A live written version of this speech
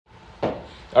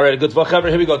All right, good.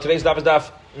 Here we go. Today's daf is daf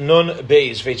Nun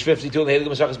Beis, page 52. We're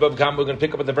going to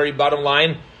pick up at the very bottom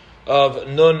line of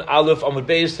Nun Aleph Amud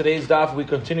Beis. Today's daf, we're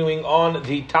continuing on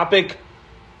the topic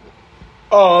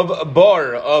of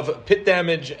bar, of pit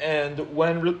damage, and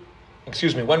when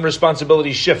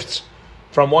responsibility shifts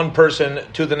from one person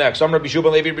to the next. Rabbi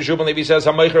Shubban Levi says,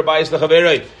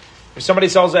 if somebody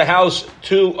sells a house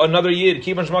to another yid,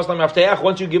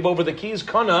 once you give over the keys,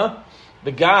 kana,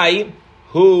 the guy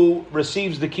who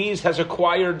receives the keys has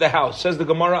acquired the house. Says the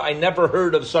Gemara, I never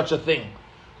heard of such a thing.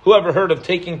 Whoever heard of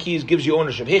taking keys gives you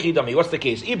ownership. What's the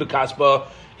case? If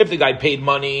the guy paid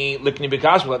money, let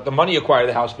the money acquire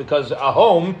the house, because a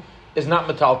home is not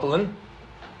metaltalin.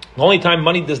 The only time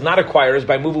money does not acquire is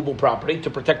by movable property to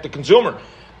protect the consumer.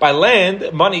 By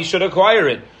land, money should acquire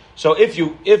it. So if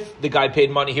the guy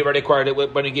paid money, he already acquired it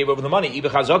when he gave over the money. And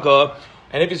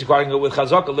if he's acquiring it with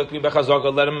chazaka,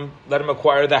 let him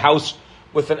acquire the house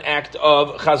with an act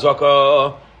of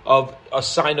chazaka, of a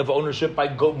sign of ownership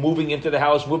by moving into the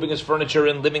house, moving his furniture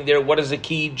and living there. What is the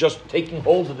key, just taking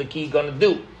hold of the key, going to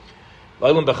do?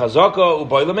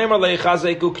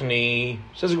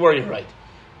 Says where you're right.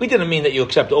 We didn't mean that you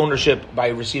accept ownership by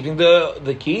receiving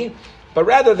the key, but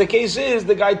rather the case is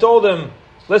the guy told him,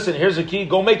 listen, here's a key,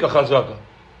 go make a chazaka.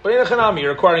 But in a chanami,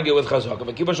 you're acquiring it with chazaka.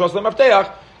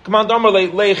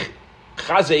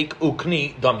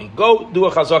 Go do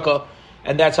a chazaka,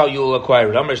 and that's how you'll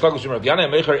acquire it.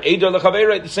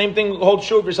 The same thing holds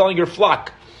true if you're selling your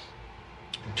flock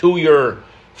to your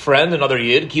friend, another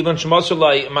yid.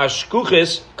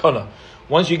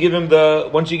 Once you give him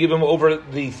over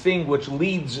the thing which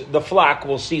leads the flock,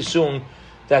 we'll see soon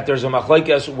that there's a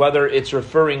machlekes whether it's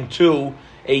referring to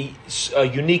a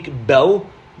unique bell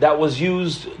that was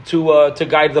used to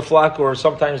guide the flock, or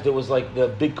sometimes there was like the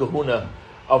big kahuna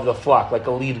of the flock, like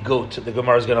a lead goat. The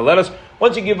Gemara is going to let us.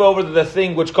 Once you give over the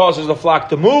thing which causes the flock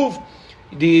to move,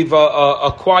 you've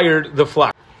acquired the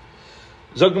flock.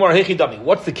 Zog Gemara Hechidami.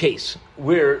 What's the case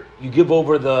where you give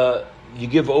over the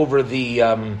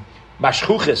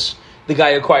mashchuchis? The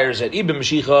guy acquires it. Ibn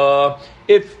Mashicha.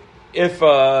 If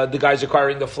the guy's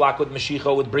acquiring the flock with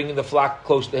Mashicha, with bringing the flock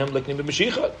close to him, likni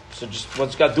b'Mashicha. So just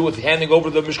what's got to do with handing over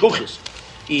the mashchuchis?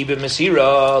 Ibn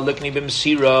Masira, likni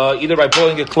b'Masira, either by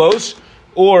pulling it close,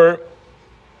 or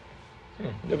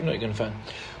you never know you're going to find,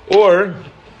 or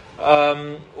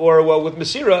with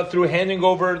Masira through handing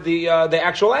over the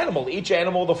actual animal. Each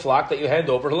animal, the flock that you hand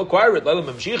over, he'll acquire it.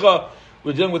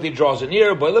 We're dealing with the draws it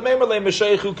near.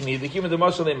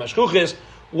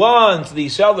 Once the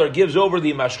seller gives over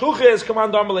the mashchuches,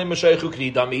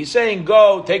 he's saying,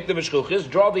 go take the mashchuches,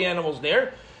 draw the animals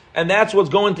near, and that's what's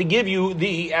going to give you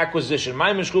the acquisition.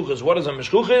 My mashchuches, what is a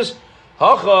mashchuches?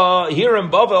 Here in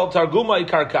Bava, Targuma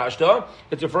Karkashta,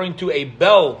 it's referring to a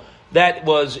bell that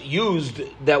was used,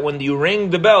 that when you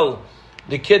ring the bell,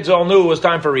 the kids all knew it was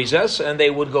time for recess, and they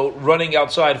would go running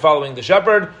outside following the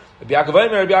shepherd. Rabbi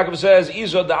Yaakov says,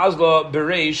 Izod the Azla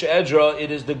Bereish Edra, it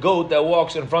is the goat that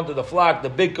walks in front of the flock, the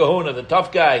big kahuna, the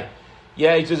tough guy.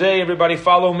 Yeah, he says, hey, everybody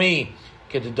follow me.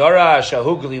 Get ready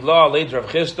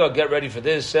for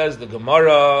this, says the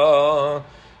Gemara.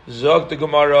 Zok the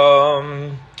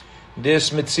Gemara. This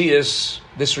mitzias,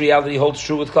 this reality holds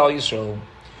true with Klal Yisrael.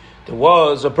 There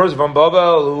was a person from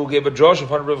Bava who gave a drosh in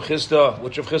front of Rav Chisda,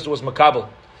 which Rav Chisda was makabel,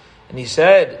 and he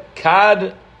said,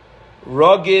 "Kad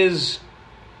ragiz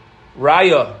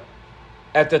raya."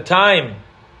 At the time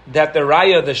that the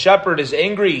raya, the shepherd, is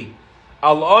angry,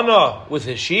 al-ana, with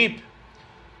his sheep,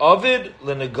 avid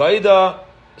lenegaida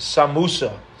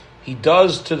samusa, he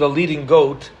does to the leading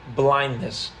goat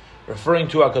blindness, referring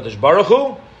to HaKadosh Baruch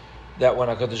Hu. That when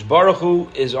HaKadosh Baruch Hu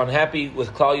is unhappy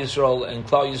with Klal Yisrael, and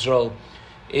Klal Yisrael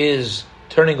is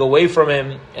turning away from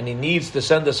him, and he needs to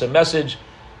send us a message,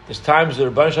 there's times the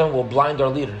Rebbe Shalom will blind our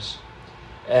leaders,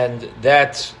 and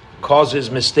that causes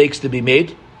mistakes to be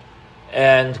made,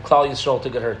 and Klal Yisrael to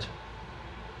get hurt.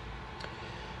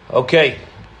 Okay,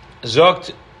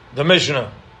 Zogt the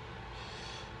Mishnah.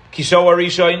 Kiso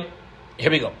Arishain.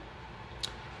 Here we go.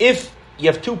 If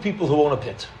you have two people who own a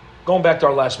pit, going back to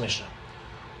our last Mishnah,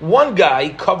 one guy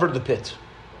covered the pit.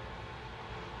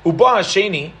 Uba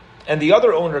Hasheni, and the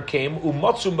other owner came,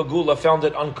 Umatsu Magula, found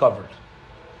it uncovered.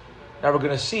 Now we're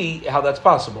going to see how that's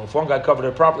possible. If one guy covered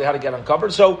it properly, how to get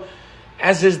uncovered. So,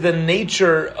 as is the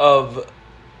nature of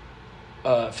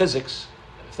physics,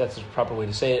 if that's the proper way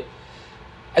to say it,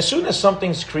 as soon as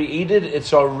something's created,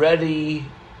 it's already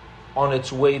on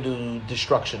its way to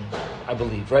destruction, I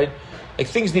believe, right? Like,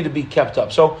 things need to be kept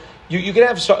up. So, you can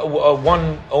have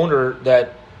one owner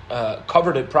that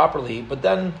covered it properly, but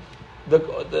then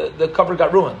the cover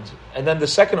got ruined, and then the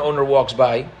second owner walks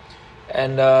by,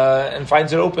 and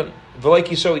finds it open.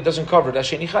 V'leiki, so he doesn't cover it.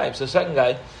 Hasheni chayiv. So the second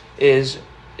guy is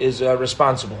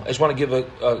responsible. I just want to give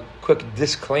a quick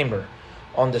disclaimer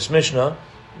on this Mishnah,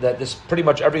 that this pretty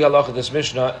much every halacha of this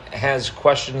Mishnah has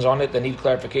questions on it that need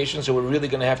clarification, so we're really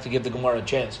going to have to give the Gemara a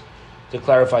chance to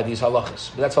clarify these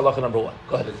halachas. But that's halacha number one.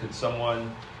 Go ahead. Could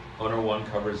someone, owner one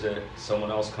covers it, someone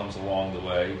else comes along the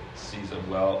way, sees it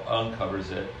well,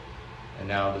 uncovers it, and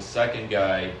now the second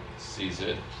guy sees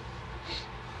it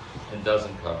and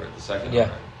doesn't cover it, the second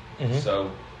owner. Mm-hmm. So,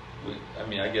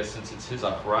 I guess since it's his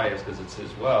achrayas, because it's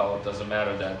his well, it doesn't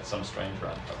matter that some stranger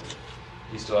uncovered it.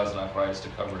 He still has an achrayas to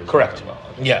cover it. Correct. Well.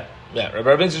 Okay. Yeah.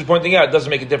 Rabbi Vince is pointing out it doesn't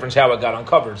make a difference how it got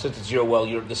uncovered. Since it's your well,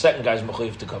 the second guy's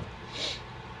mechuyev to cover.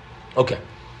 Okay.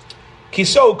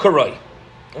 Kiso karai.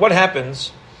 What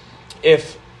happens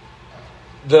if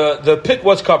the pit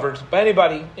was covered by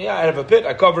anybody? Yeah, I have a pit,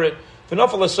 I cover it.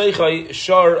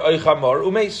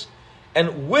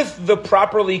 And with the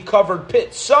properly covered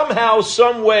pit, somehow,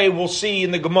 some way, we'll see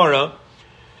in the Gemara,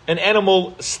 an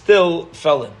animal still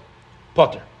fell in.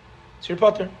 Potter. It's your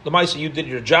potter. The Maisa, you did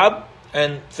your job,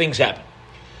 and things happen.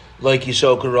 Like you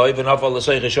saw Karoiv, and Nafal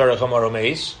L'Seich Shara Chamar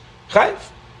Omeis, Chayv.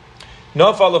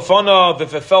 Nafal L'Fonov,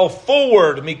 if it fell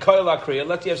forward, Mikael Akriya,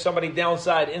 let's you have somebody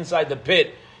inside the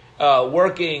pit,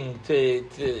 working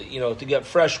to get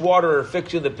fresh water or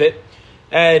fixing the pit,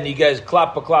 and you guys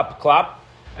clap,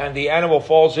 and the animal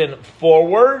falls in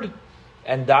forward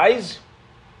and dies,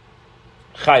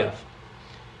 Chayiv.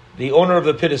 The owner of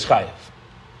the pit is Chayiv.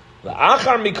 The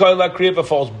Achar Mikael Akriya, if it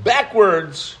falls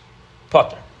backwards,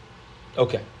 Potter.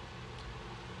 Okay.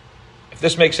 If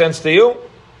this makes sense to you,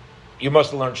 you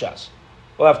must have learned Shas.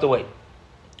 We'll have to wait.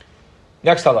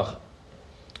 Next halacha.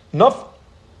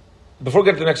 Before we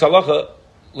get to the next halacha,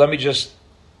 let me just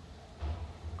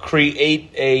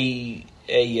create a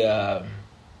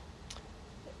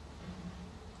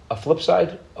flip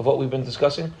side of what we've been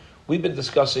discussing. We've been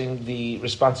discussing the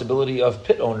responsibility of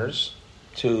pit owners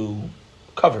to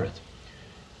cover it.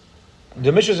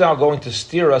 The Mishnah is now going to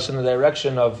steer us in the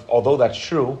direction of, although that's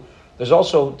true, there's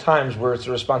also times where it's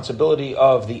the responsibility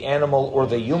of the animal or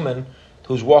the human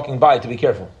who's walking by to be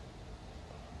careful.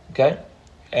 Okay?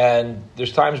 And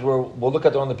there's times where we'll look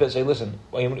at the one in the pit and say, listen,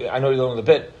 I know you're going in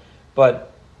the pit,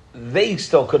 but they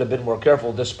still could have been more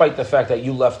careful despite the fact that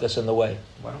you left this in the way.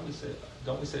 Why don't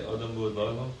we say Adam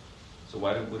Mu'ad? So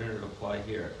wouldn't it apply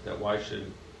here? That why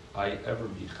should I ever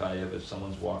be chayev if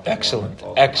someone's walking? Excellent.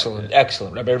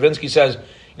 Rabbi Ravinsky says,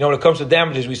 when it comes to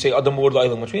damages, we say Adam Mu'ad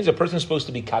L'Olam, which means a person's supposed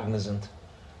to be cognizant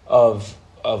of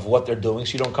what they're doing,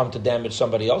 so you don't come to damage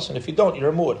somebody else. And if you don't, you're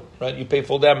a mu'ad, right? You pay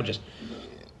full damages.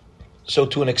 So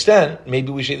to an extent,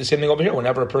 maybe we say the same thing over here.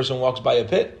 Whenever a person walks by a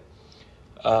pit,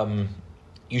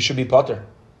 you should be potter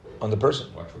on the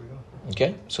person. Watch where you go.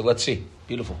 Okay, so let's see.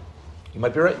 Beautiful. You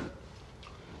might be right.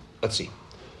 Let's see.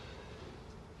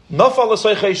 Nafal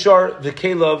l'seichei shar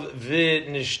v'kelav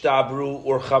v'nishtabru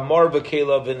or chamar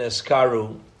v'kelav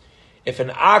v'neskaru. If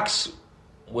an ox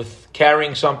with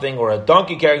carrying something or a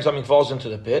donkey carrying something falls into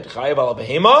the pit, chayav ala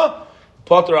behema,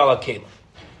 potter ala kelav.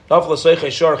 Nafal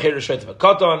l'seichei shar cheirushet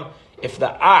v'katan. If the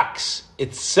ox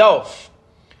itself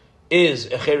is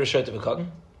a cheirushet v'katan,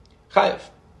 chayav,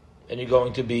 and you're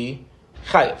going to be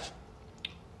chayav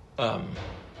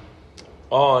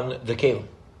on the kelim.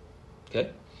 Okay?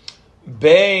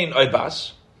 Bein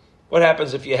oibas. What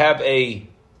happens if you have a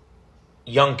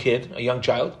young kid, a young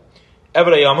child?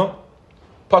 Evrayama,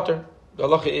 potter. The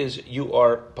halacha is you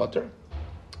are potter,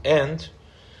 and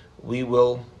we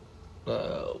will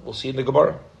we'll see in the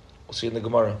Gemara. We'll see in the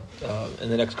Gemara in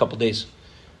the next couple of days.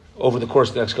 Over the course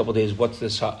of the next couple of days, what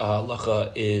this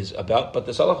halacha is about. But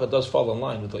this halacha does fall in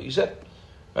line with what you said,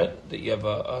 right? That you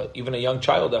have even a young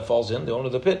child that falls in, the owner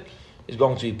of the pit is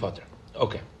going to be potter.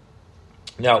 Okay.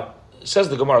 Now, says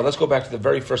the Gemara, let's go back to the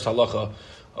very first halacha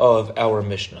of our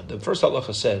Mishnah. The first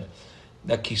halacha said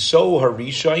that kiso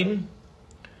harishain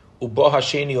uba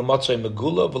hasheni umatzay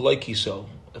megula v'lay kiso.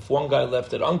 If one guy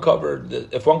left it uncovered,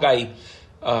 if one guy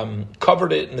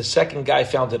covered it and the second guy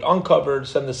found it uncovered,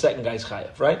 then the second guy's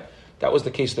chayav, right? That was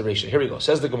the case of the Risha. Here we go.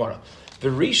 Says the Gemara, the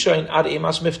Rishain ad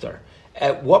emas miftar.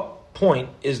 At what point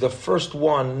is the first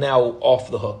one now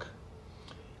off the hook?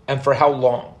 And for how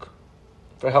long?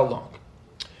 For how long?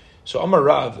 So Amar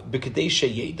Rav, b'kadei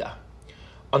sheyeda,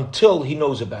 until he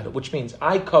knows about it, which means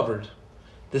I covered,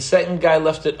 the second guy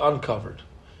left it uncovered.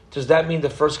 Does that mean the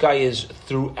first guy is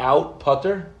throughout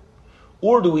putter?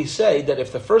 Or do we say that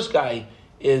if the first guy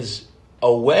is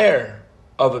aware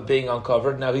of it being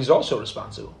uncovered, now he's also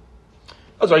responsible?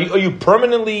 Are you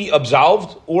permanently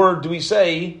absolved, or do we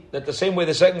say that the same way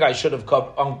the second guy should have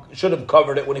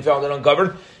covered it when he found it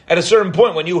uncovered? At a certain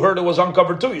point, when you heard it was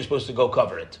uncovered too, you're supposed to go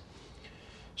cover it.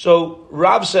 So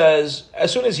Rav says,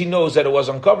 as soon as he knows that it was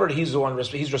uncovered, he's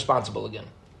responsible again.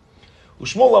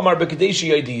 Ushmol Amar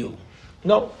b'kadeshi yadiyu.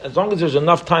 No, as long as there's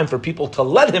enough time for people to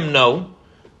let him know,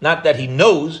 not that he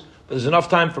knows, but there's enough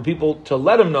time for people to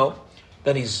let him know,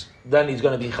 then he's going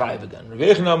to be chayiv again. Rav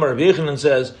Yechanan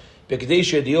says, it's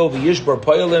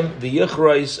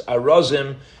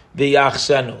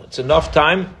enough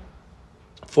time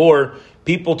for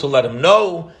people to let him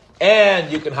know,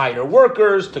 and you can hire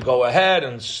workers to go ahead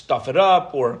and stuff it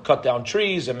up or cut down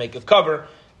trees and make it cover.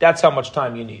 That's how much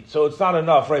time you need. So it's not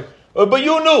enough, right? But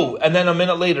you knew, and then a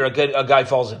minute later a guy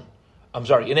falls in.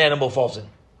 An animal falls in,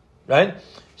 right?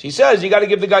 So he says you got to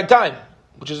give the guy time,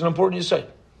 which is an important insight.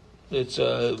 It's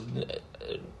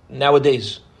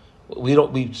nowadays. We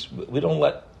don't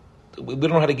know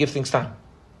how to give things time.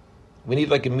 We need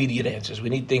like immediate answers. We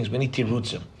need things. We need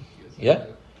tirutzim. Yeah,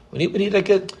 we need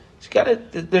like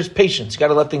there's patience. You got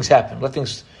to let things happen. Let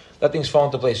things fall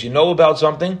into place. You know about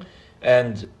something,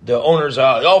 and the owners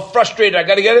are all frustrated. I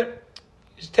got to get it.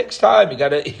 It takes time. You got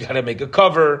to make a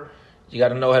cover. You got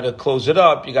to know how to close it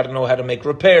up. You got to know how to make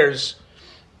repairs.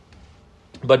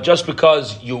 But just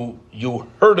because you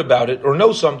heard about it or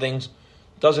know some things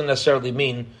doesn't necessarily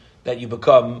mean that you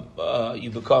become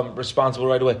responsible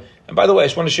right away. And by the way, I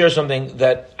just want to share something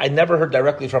that I never heard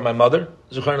directly from my mother,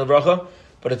 Zucharna Bracha,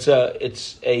 but it's a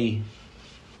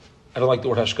I don't like the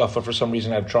word hashkafa for some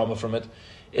reason. I have trauma from it.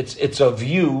 It's a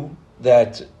view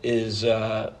that is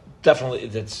definitely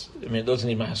it doesn't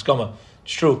need my haskama.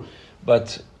 It's true,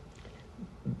 but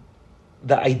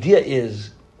the idea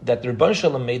is that the Rebbeinu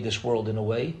Shalom made this world in a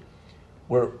way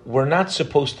where we're not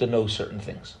supposed to know certain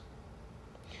things.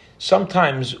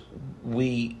 Sometimes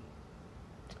we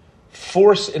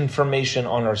force information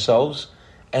on ourselves,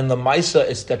 and the Maisa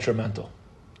is detrimental.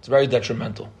 It's very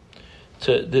detrimental.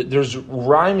 There's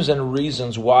rhymes and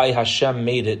reasons why Hashem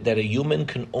made it that a human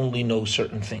can only know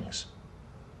certain things.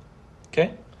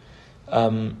 Okay?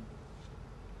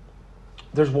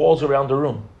 There's walls around the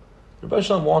room. The Rebbe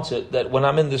Shalom wants it that when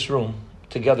I'm in this room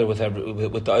together with the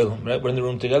Olam, right? We're in the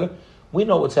room together. We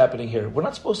know what's happening here. We're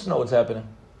not supposed to know what's happening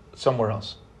somewhere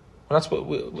else. We're not supposed.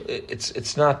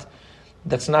 That's not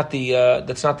the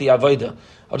avodah.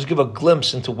 I'll just give a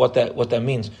glimpse into what that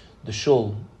means. The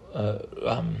shul, a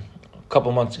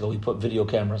couple months ago, we put video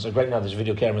cameras. Like right now, there's a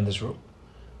video camera in this room.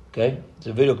 Okay, there's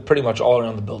a video pretty much all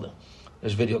around the building.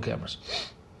 There's video cameras,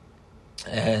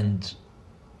 and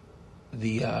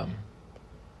the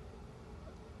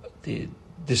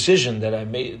decision that I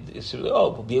made is,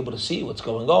 we'll be able to see what's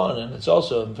going on, and it's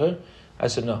also. I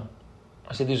said no.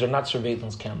 I said these are not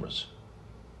surveillance cameras.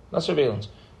 Not surveillance.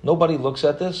 Nobody looks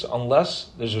at this unless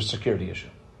there's a security issue.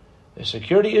 If there's a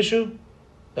security issue,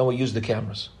 then we'll use the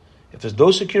cameras. If there's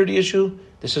no security issue,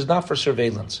 this is not for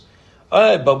surveillance.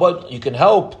 But what you can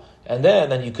help, and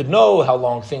then you could know how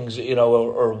long things,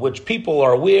 or which people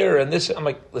are where, and this. I'm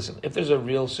like, listen, if there's a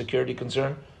real security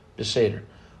concern, just say it.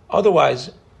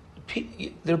 Otherwise,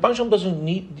 the Rebbeinu doesn't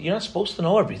need. You're not supposed to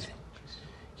know everything.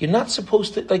 You're not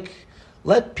supposed to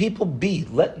let people be.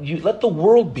 Let the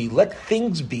world be. Let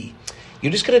things be.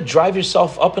 You're just going to drive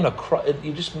yourself up in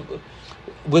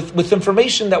with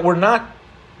information that we're not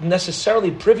necessarily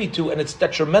privy to, and it's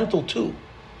detrimental too.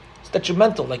 It's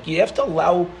detrimental. You have to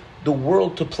allow the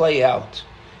world to play out,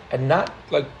 and not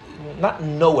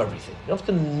know everything. You don't have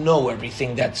to know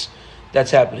everything that's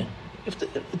happening.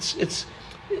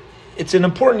 It's an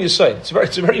important insight.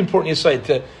 It's a very important insight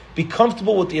to be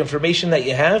comfortable with the information that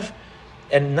you have,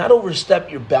 and not overstep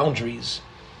your boundaries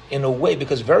in a way,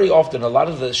 because very often a lot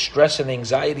of the stress and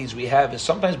anxieties we have is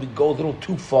sometimes we go a little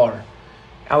too far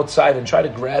outside and try to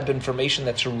grab information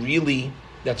that's really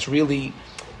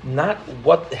not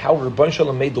how Rebbeinu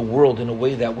Shalom made the world in a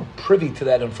way that we're privy to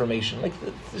that information.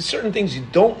 There's certain things you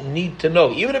don't need to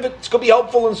know, even if it's going to be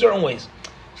helpful in certain ways.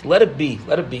 Just let it be.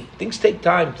 Things take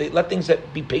time. Let things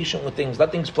be patient with things.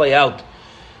 Let things play out.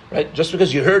 Right? Just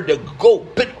because you heard go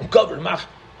pit cover,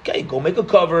 okay, go make a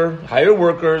cover, hire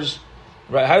workers.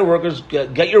 Right, hire workers,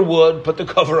 get your wood, put the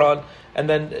cover on, and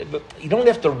then you don't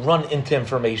have to run into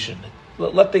information.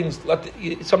 Sometimes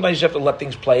you have to let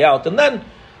things play out, and then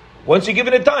once you give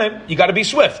it time, you got to be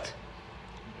swift,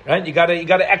 right? You got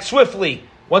to act swiftly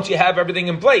once you have everything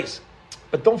in place,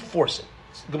 but don't force it.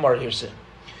 The Gemara here said,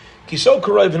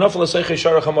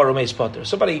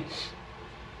 somebody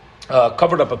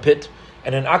covered up a pit,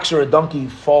 and an ox or a donkey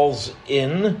falls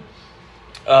in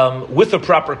with a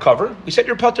proper cover. We said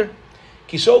you're putter.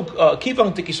 I don't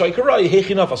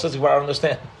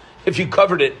understand. If you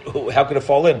covered it, how could it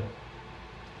fall in?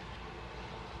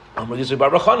 It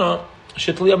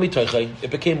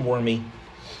became wormy.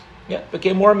 Yeah, it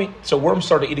became wormy. So worms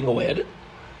started eating away at it.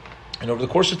 And over the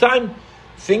course of time,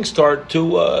 things start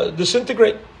to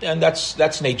disintegrate. And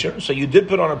that's nature. So you did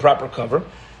put on a proper cover,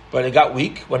 but it got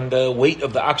weak when the weight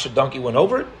of the ox or donkey went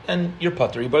over it, and you're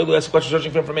putter. Everybody asks a question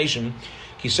searching for information.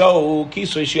 If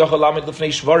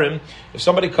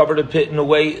somebody covered a pit in a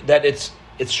way that it's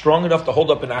strong enough to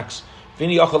hold up an ox, but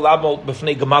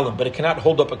it cannot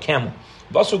hold up a camel.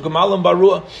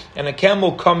 And a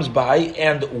camel comes by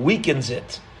and weakens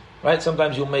it. Right?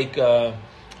 Sometimes you'll make, I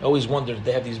always wondered,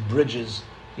 they have these bridges,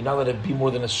 you're not let it be more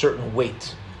than a certain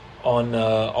weight on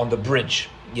the bridge.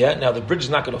 Yeah, now the bridge is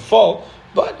not going to fall,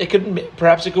 but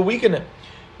perhaps it could weaken it.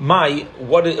 After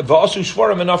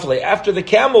the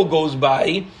camel goes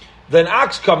by, then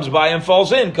ox comes by and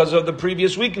falls in because of the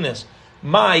previous weakness.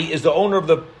 Is the owner of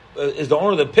the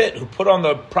pit who put on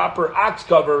the proper ox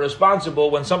cover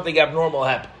responsible when something abnormal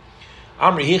happened.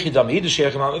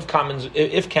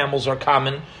 If camels are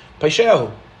common,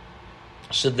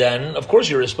 so then of course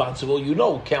you're responsible. You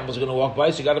know camels are going to walk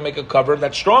by, so you got to make a cover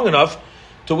that's strong enough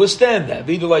to withstand that.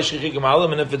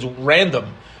 And if it's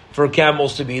random for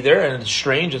camels to be there and it's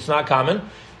strange, it's not common,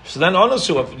 so then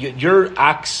honestly, if your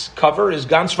ox cover is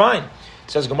ganz fine.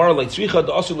 It says Gemara like tzricha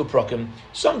the asul leprokim.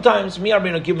 Sometimes mi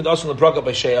arbinu given the asul leprokim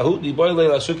by sheyahu the boy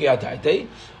leila suki ataite.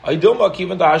 I don't want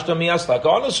given the hashtam miyaslak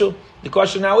honestly. The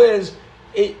question now is,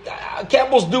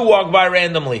 camels do walk by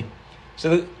randomly.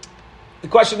 So the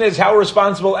question is, how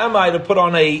responsible am I to put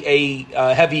on a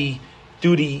heavy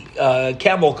duty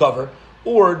camel cover,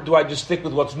 or do I just stick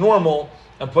with what's normal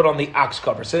and put on the ox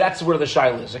cover? So that's where the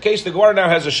shaila is. Okay, so the Gemara now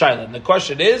has a shaila, and the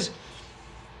question is,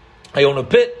 I own a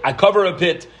pit, I cover a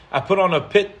pit, I put on a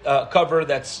pit cover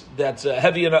that's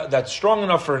heavy enough, that's strong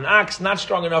enough for an ox, not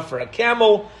strong enough for a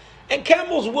camel, and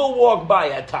camels will walk by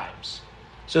at times.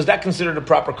 So is that considered a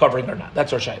proper covering or not?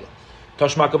 That's our shaila.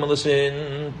 Tashma, come and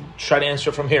listen. Try to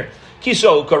answer from here.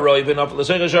 Kiso karoi v'naf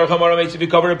l'seich shar chamara makes if you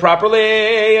covered it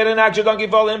properly and an actual donkey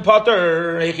fall in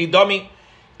potter hechi dummy.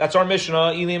 That's our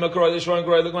Mishnah.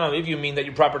 If you mean that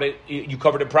you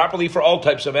covered it properly for all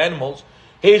types of animals,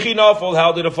 hechi nafol,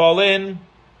 how did it fall in?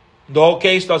 The whole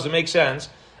case doesn't make sense.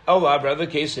 Rather the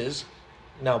case is,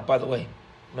 now by the way,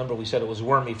 remember we said it was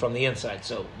wormy from the inside,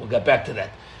 so we'll get back to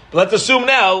that. But let's assume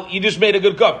now you just made a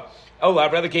good cover.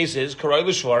 Rather the case is, karoi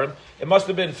l'shvarim, it must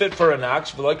have been fit for an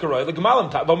ox, and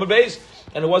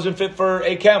it wasn't fit for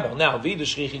a camel. Now, and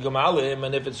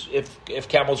if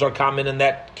camels are common in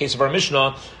that case of our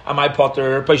Mishnah, am I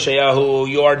potter, paishayahu,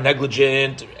 you are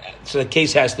negligent, so the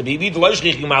case has to be, and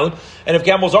if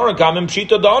camels aren't common,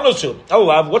 pshita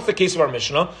da'anosu. What's the case of our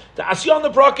Mishnah? The asyan the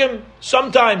prakim,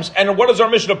 sometimes, and what does our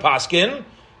Mishnah paskin?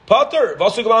 Potter,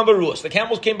 the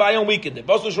camels came by and weakened it.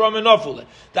 The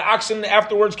oxen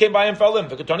afterwards came by and fell in.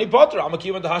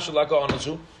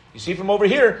 You see from over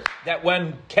here that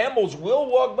when camels will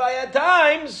walk by at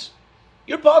times,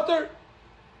 you're potter.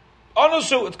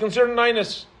 Onosu, it's considered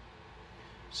ninus.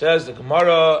 Says the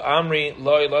Gemara, Amri,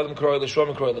 Loi, Ladim Kroi,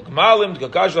 Lishrom Kroi, Lagmalim,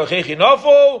 Gakash Lachechi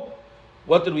Nofo.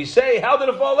 What did we say? How did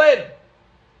it fall in?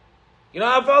 You know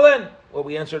how it fell in? Well,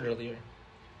 we answered earlier.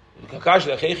 It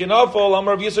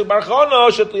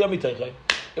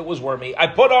was wormy. I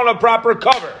put on a proper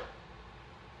cover.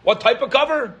 What type of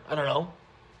cover? I don't know.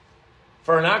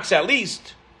 For an ox at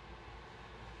least.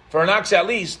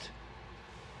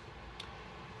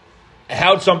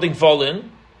 How'd something fall in?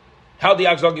 How'd the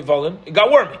ox donkey fall in? It got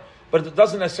wormy. But it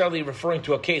doesn't necessarily referring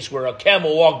to a case where a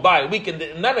camel walked by, weakened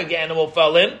it, and then an animal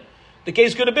fell in. The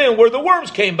case could have been where the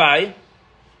worms came by,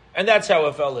 and that's how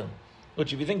it fell in.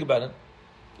 Which, if you think about it,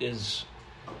 is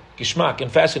gishmak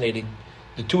and fascinating.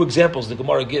 The two examples the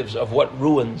Gemara gives of what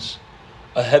ruins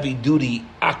a heavy-duty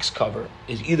ox cover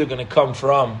is either going to come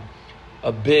from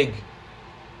a big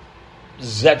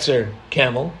zetzer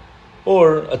camel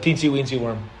or a teensy-weensy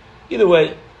worm. Either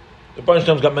way, the Baruch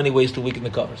Shalom's got many ways to weaken the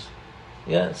covers.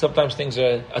 Yeah, sometimes things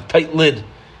are a tight lid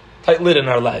in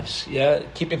our lives. Yeah,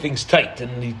 keeping things tight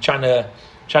and trying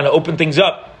to open things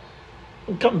up.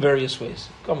 Come various ways.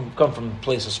 Come from a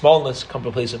place of smallness, come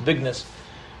from a place of bigness.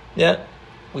 Yeah,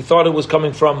 we thought it was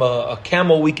coming from a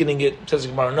camel weakening it, says the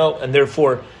Gemara, no, and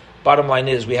therefore, bottom line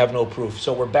is we have no proof.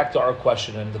 So we're back to our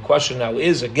question, and the question now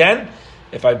is, again,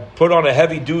 if I put on a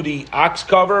heavy-duty ox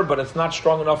cover, but it's not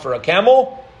strong enough for a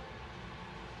camel,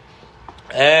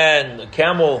 and the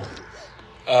camel,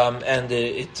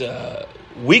 it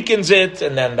weakens it,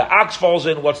 and then the ox falls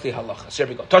in, what's the halacha? So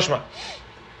here we go. Tashma.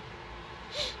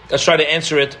 Let's try to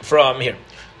answer it from here.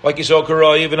 Like you saw,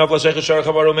 even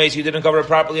if you didn't cover it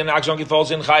properly and the ox donkey falls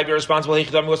in, Chayiv, you're responsible.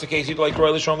 What's the case? If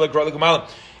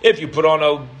you put on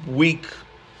a weak,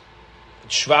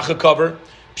 shvacha cover,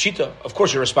 pshita, of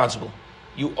course you're responsible.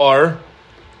 You are,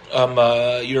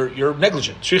 you're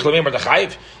negligent. You got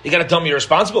to tell me you're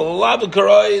responsible.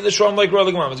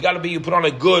 It's got to be you put on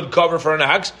a good cover for an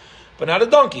ox, but not a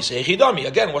donkey.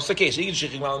 Again, what's the case?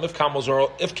 If camels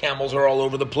are all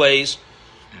over the place,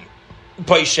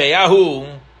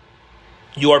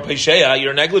 you are Pesheya,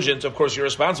 you're negligent, of course you're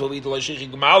responsible.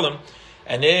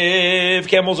 And if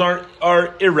camels are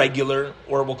irregular,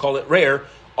 or we'll call it rare,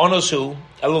 onosu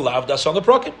elulav das on the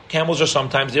prokim. Camels are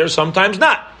sometimes there, sometimes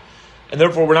not. And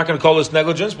therefore we're not going to call this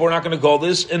negligence, but we're not going to call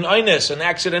this an inus, an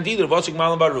accident either.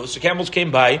 So camels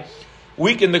came by,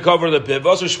 weakened the cover of the piv,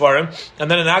 and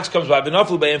then an ox comes by,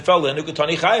 and fell in, and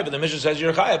the Mishnah says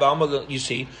you're chayav. You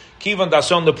see, kivan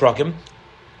das on the prokim.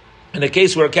 In the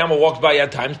case where a camel walks by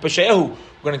at times, Pesheyahu,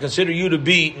 we're going to consider you to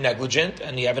be negligent,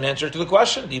 and you have an answer to the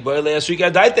question.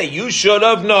 You should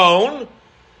have known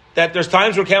that there's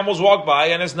times where camels walk by,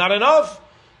 and it's not enough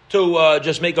to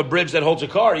just make a bridge that holds a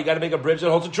car. You got to make a bridge that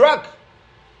holds a truck.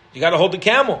 You got to hold the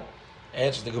camel.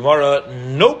 Answer the Gemara,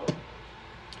 nope.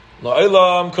 Really,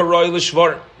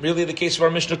 the case of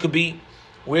our Mishnah could be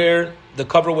where the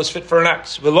cover was fit for an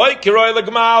ox.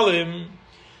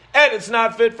 And it's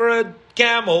not fit for a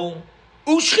camel,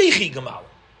 ushchichi gamal,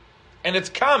 and it's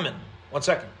common. 1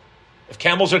 second. If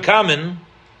camels are common,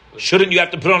 shouldn't you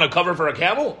have to put on a cover for a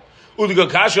camel? And this you're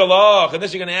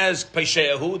going to ask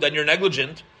Pesheyahu, then you're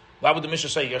negligent. Why would the Mishnah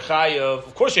say you're chayav?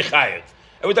 Of course you're chayav.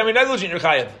 Every time you're negligent, you're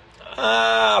chayav.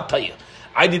 I'll tell you.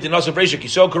 I did the Nasav Reisha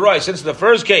Kisol Karai. Since the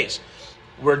first case,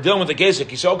 we're dealing with the case of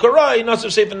Kisol Karai,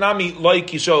 Nasav Sefer Nami like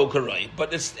Kisol Karai.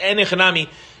 But it's Enechanami.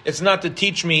 It's not to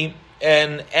teach me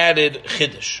an added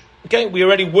chiddush. Okay, we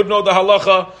already would know the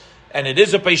halacha, and it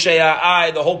is a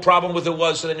pesheya. The whole problem with it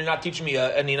was, so then you're not teaching me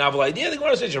any novel idea. The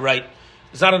Gemara says you're right.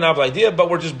 It's not a novel idea, but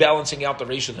we're just balancing out the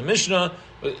ratio of the Mishnah.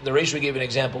 The ratio, we gave an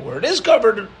example where it is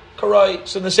covered, karai.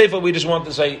 So in the Sefer, we just want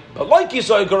to say, but like you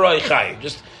saw karai chay,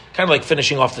 just kind of like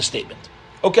finishing off the statement.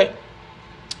 Okay,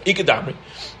 ikadamri.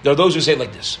 There are those who say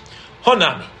like this,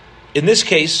 honami. In this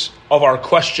case of our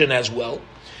question as well,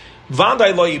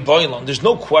 there's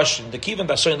no question, the kivan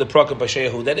dasoin the prakam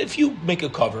b'sheyahu, that if you make a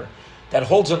cover that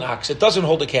holds an ox, it doesn't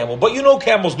hold a camel, but you know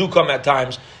camels do come at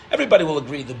times, everybody will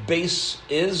agree the base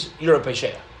is you're a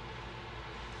pesheya.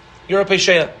 You're a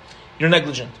pesheya. You're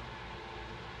negligent.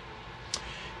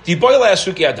 You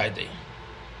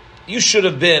should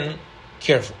have been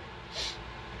careful.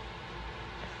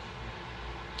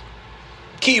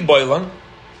 Ki boilan,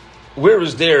 where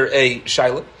is there a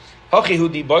shayla?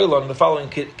 Hachihudi boilan, the following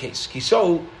case.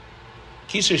 Kiso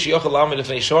shiyochel lam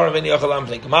lefnei shorim v'ni yochel lam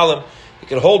lefnei gemalim. You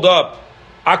can hold up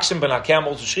oxen but not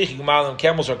camels. Shrichi gemalim.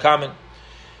 Camels are common.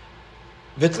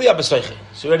 V'tliya b'soiche.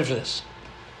 So ready for this?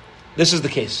 This is the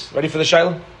case. Ready for the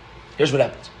shayla? Here's what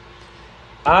happens.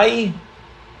 I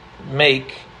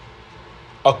make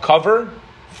a cover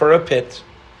for a pit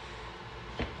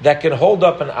that can hold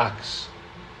up an ox.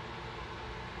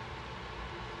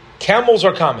 Camels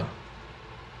are common.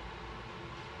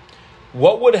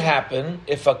 What would happen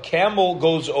if a camel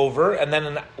goes over and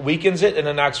then weakens it and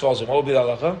an ox falls in? What would be the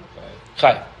halacha?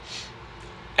 Chai.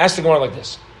 Ask the Gemara like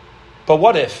this. But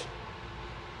what if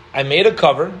I made a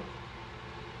cover,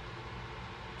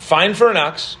 fine for an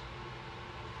ox,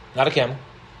 not a camel.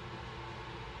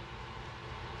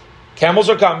 Camels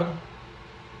are common,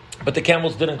 but the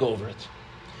camels didn't go over it.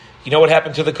 You know what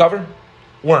happened to the cover?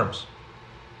 Worms.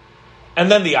 And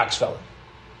then the ox fell in.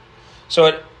 So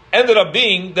it ended up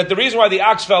being that the reason why the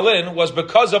ox fell in was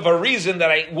because of a reason that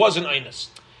I wasn't einus.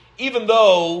 Even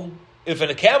though if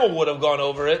a camel would have gone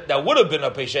over it, that would have been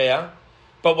a pesheya.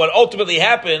 But what ultimately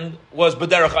happened was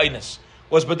b'derech einus,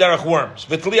 was b'derech worms.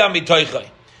 V'tliya mitoichai.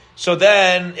 So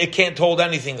then it can't hold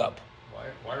anything up.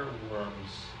 Why are worms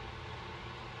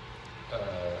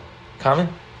common?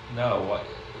 No,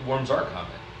 worms are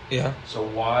common. Yeah. So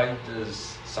why am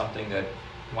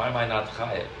I not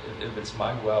chayav? If it's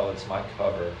my well, it's my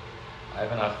cover. I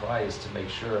have an achrayus to make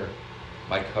sure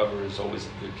my cover is always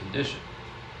in good condition.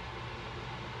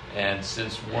 And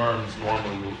since worms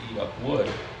normally will eat up wood,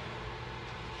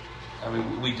 I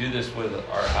mean, we do this with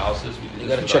our houses. You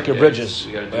got to check your bridges.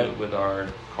 We got to do it with our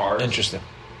cars. Interesting.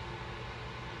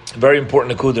 Very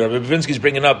important akuda. Rabbi Bavinsky's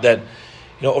bringing up that,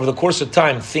 over the course of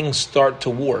time, things start to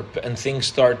warp and things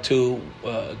start to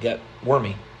get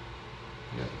wormy.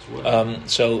 Yeah, it's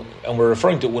wood. And we're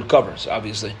referring to wood covers,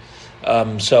 obviously.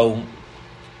 So,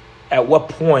 at what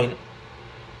point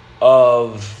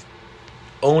of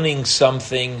owning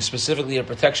something, specifically a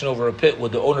protection over a pit,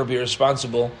 would the owner be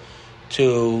responsible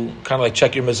to kind of like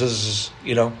check your mezuzahs,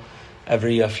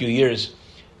 every few years?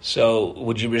 So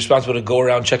would you be responsible to go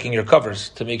around checking your covers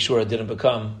to make sure it didn't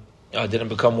become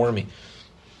wormy?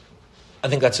 I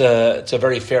think it's a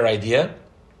very fair idea.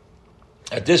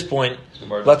 At this point,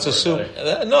 let's assume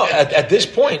at this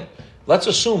point, let's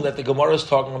assume that the Gemara is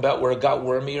talking about where it got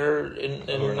wormier in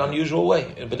an unusual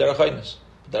way, in b'derech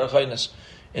hainos,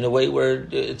 in a way where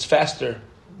it's faster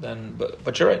than.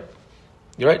 But you're right.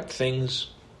 You're right. Things,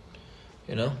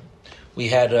 we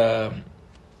had.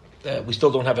 We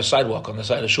still don't have a sidewalk on the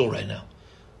side of shul right now.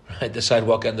 Right, the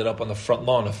sidewalk ended up on the front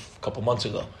lawn a couple months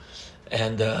ago,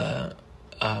 and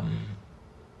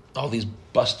all these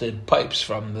busted pipes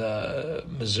from the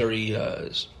Missouri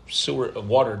sewer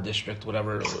water district,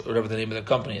 whatever the name of the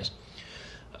company is.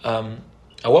 At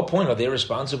what point are they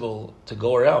responsible to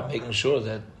go around making sure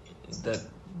that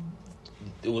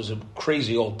it was a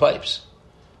crazy old pipes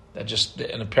and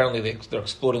apparently they're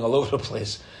exploding all over the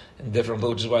place in different,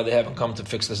 which is why they haven't come to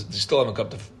fix this. They still haven't come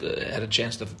to had a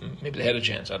chance, I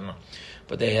don't know,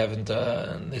 but they haven't.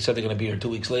 They said they're going to be here 2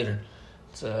 weeks later.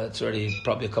 It's already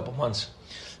probably a couple months.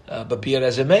 But be it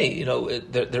as it may,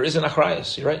 there is an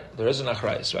achrayus. You're right. There is an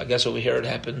achrayus. So I guess over here it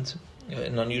happened in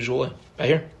an unusual way. Right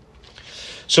here.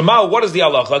 So Mao, what is the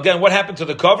halacha? Again, what happened to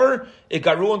the cover? It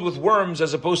got ruined with worms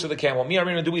as opposed to the camel.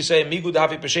 Do we say migu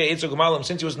dahavi peshe etzu gemalim?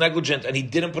 Since he was negligent and he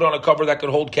didn't put on a cover that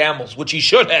could hold camels, which he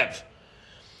should have.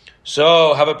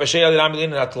 So have a peshe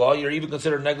al. You're even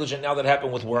considered negligent now that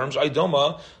happened with worms.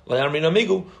 Aidoma le'amrina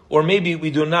migu, or maybe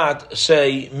we do not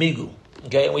say migu.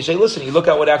 Okay, and we say, listen, you look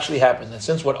at what actually happened. And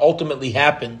since what ultimately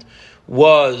happened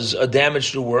was a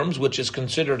damage to worms, which is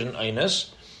considered an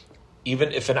einus,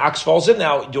 even if an ox falls in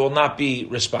now, you will not be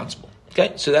responsible.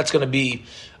 Okay, so that's going to be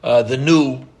the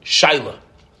new shaila.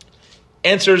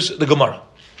 Answers the Gemara.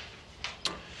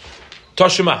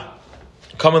 Tashima,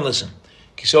 come and listen.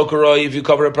 If you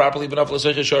cover it properly, an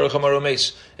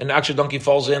actual donkey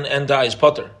falls in and dies.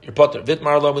 Potter, you're potter. We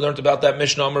learned about that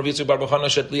Mishnah.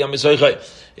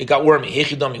 It got wormy.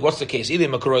 What's the case?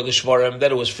 That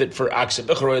it was fit for oxen,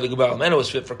 and it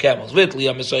was fit for camels.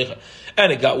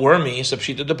 And it got wormy.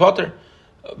 The potter.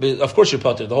 Of course, you're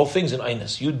potter. The whole thing's an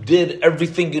einus. You did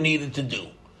everything you needed to do,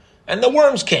 and the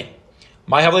worms came.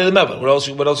 What else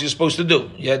are you supposed to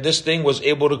do? Yeah, this thing was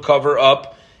able to cover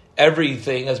up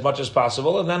everything as much as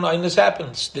possible, and then this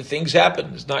happens. The things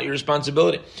happen. It's not your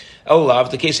responsibility. Elav,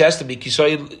 the case has to be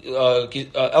elav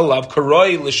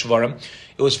karoi lishvarim.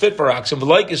 It was fit for oxen.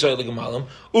 V'loi kisoi legamalim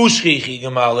ushchichi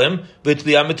gemalim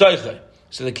v'tliya mitoiche.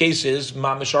 So the case is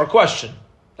mamish our question.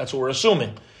 That's what we're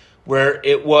assuming. Where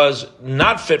it was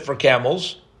not fit for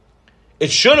camels,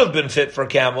 it should have been fit for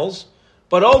camels,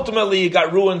 but ultimately it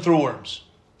got ruined through worms.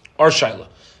 Or shaila.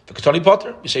 Ketani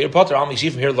Potter, you say you're Potter. You see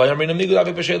from here,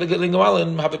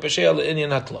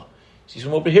 see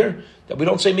from over here that we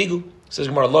don't say migu. Says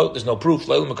Gemara, there's no proof.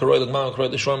 We're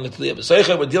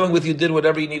dealing with you did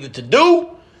whatever you needed to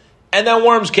do, and then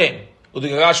worms came. And if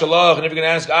you're going to ask,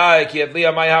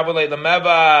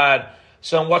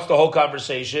 so what's the whole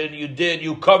conversation?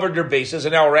 You covered your bases,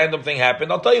 and now a random thing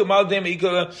happened. I'll tell you,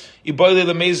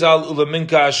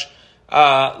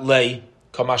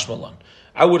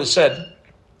 I would have said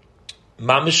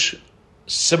mamish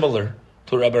similar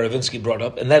to what Rabbi Ravinsky brought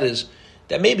up, and that is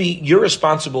that maybe you're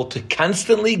responsible to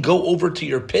constantly go over to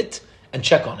your pit and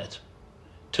check on it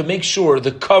to make sure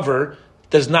the cover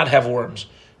does not have worms.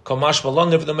 Kamash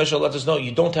Malon, if the Mishnah lets us know,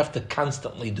 you don't have to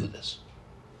constantly do this.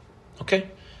 Okay?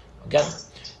 Again,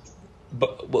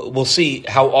 but we'll see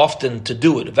how often to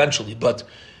do it eventually, but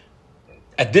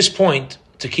at this point,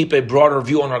 to keep a broader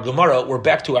view on our Gemara, we're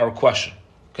back to our question.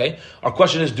 Okay? Our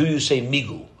question is, do you say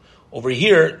migu? Over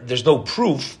here, there's no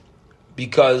proof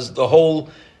because the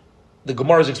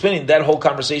Gemara is explaining that whole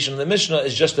conversation in the Mishnah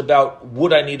is just about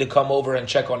would I need to come over and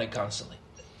check on it constantly?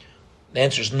 The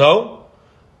answer is no,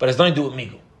 but it has nothing to do with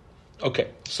migu.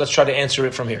 Okay, so let's try to answer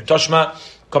it from here. Tashma,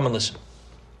 come and listen.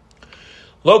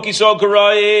 Loki so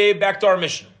karai, back to our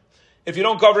Mishnah. If you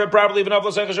don't cover it properly, why are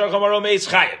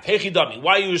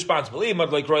you responsible? You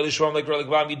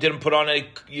didn't put on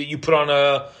you put on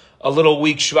a little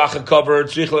weak shvacha cover.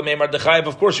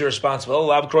 Of course you're responsible.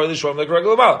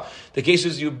 The case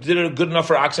is you did it good enough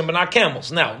for oxen, but not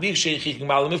camels. Now,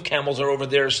 if camels are over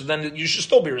there, so then you should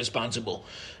still be responsible.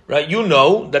 Right? You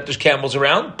know that there's camels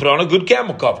around, put on a good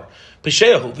camel cover.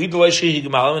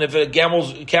 And if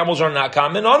camels are not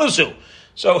common, onusu.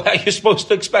 So you're supposed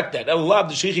to expect that.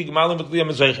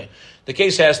 The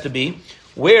case has to be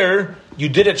where you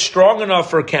did it strong enough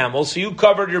for camels, so you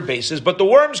covered your bases, but the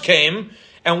worms came,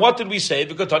 and what did we say?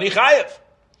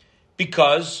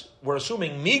 because we're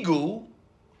assuming migu,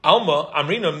 alma,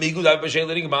 amrina, migu,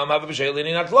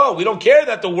 we don't care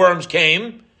that the worms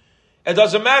came. It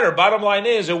doesn't matter. Bottom line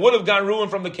is, it would have gotten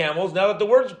ruined from the camels. Now that the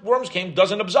worms came,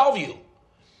 doesn't absolve you.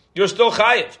 You're still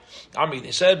chayiv.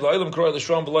 They said, no,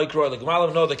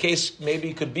 the case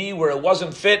maybe could be where it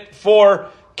wasn't fit for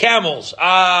camels.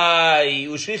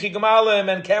 And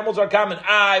camels are common.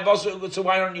 So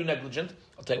why aren't you negligent?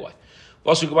 I'll tell you why.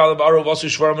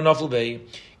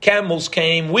 Camels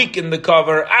came, weakened the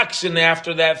cover, oxen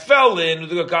after that fell in.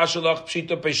 And if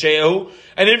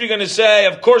you're going to say,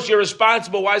 of course you're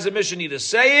responsible, why does the Mishnah need to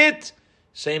say it?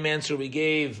 Same answer we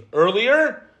gave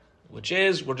earlier, which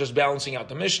is, we're just balancing out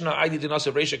the Mishnah. Since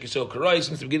the beginning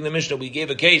of the Mishnah, we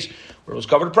gave a case where it was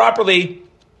covered properly.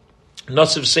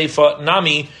 Nasiv Seifa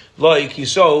Nami, like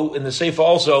Yiso, in the Seifa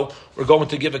also, we're going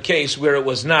to give a case where it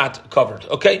was not covered.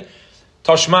 Okay?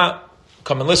 Tashma,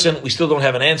 come and listen. We still don't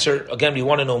have an answer. Again, we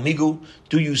want to know migu.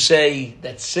 Do you say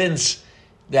that since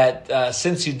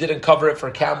you didn't cover it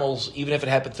for camels, even if it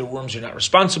happened through worms, you're not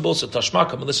responsible? So Tashma,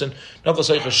 come and listen.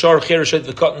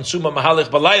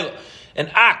 An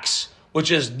ox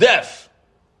which is deaf,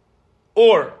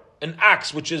 or an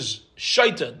ox which is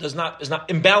shaita, is not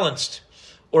imbalanced,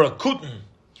 or a kutin,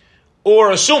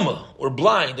 or a suma, or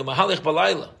blind, or mahalich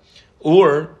balayla,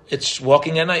 or it's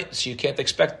walking at night, so you can't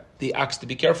expect the ox to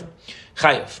be careful.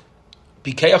 Chayav.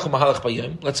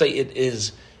 Let's say it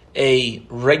is a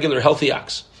regular healthy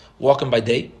ox walking by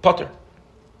day, putter.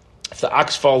 If the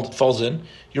ox falls in,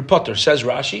 you're putter. Says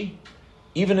Rashi,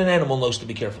 even an animal knows to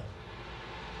be careful.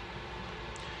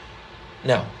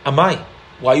 Now, amai,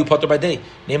 why you putter by day?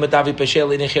 Why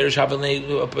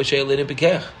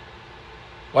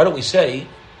don't we say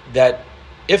that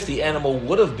if the animal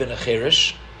would have been a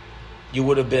cherish, you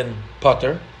would have been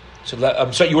putter. So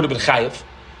you would have been chayiv,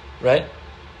 right?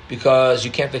 Because you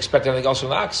can't expect anything else from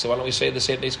the ox. So why don't we say the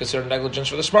same thing is considered negligence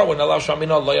for the smart one?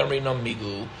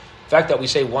 The fact that we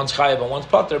say one's chayiv and one's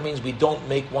putter means we don't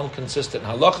make one consistent.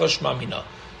 Halacha shmamina.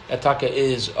 That taka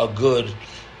is a good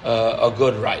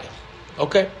raya.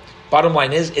 Okay. Bottom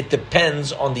line is, it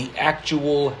depends on the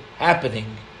actual happening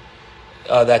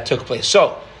that took place.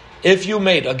 So, if you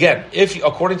made, again,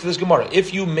 according to this Gemara,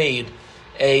 if you made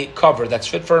a cover that's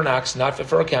fit for an ox, not fit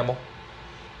for a camel,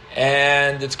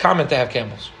 and it's common to have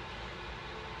camels,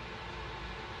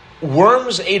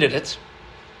 worms ate at it,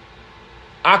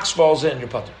 ox falls in, your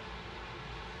putter.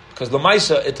 Because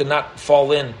Lamaisa, it did not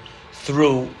fall in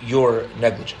through your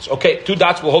negligence. Okay, 2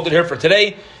 dots, we'll hold it here for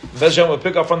today. Vezhem, we'll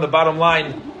pick up from the bottom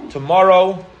line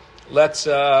tomorrow. Let's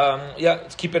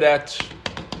keep it at 5:30.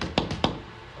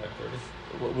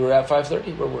 We're at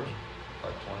 5:30? Where were we? 5:20.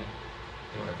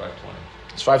 You were at 5:20.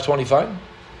 It's 5:25?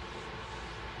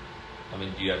 I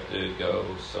mean, do you have to go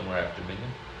somewhere after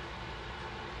minyan?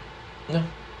 No.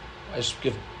 I just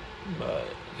give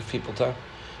people time.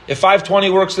 If 5:20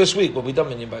 works this week, we'll be done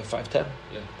minyan by 5:10.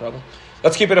 Yeah. Probably.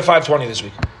 Let's keep it at 5:20 this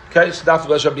week. Okay, so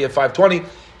Daf shall be at 5:20.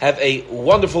 Have a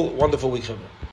wonderful, wonderful week.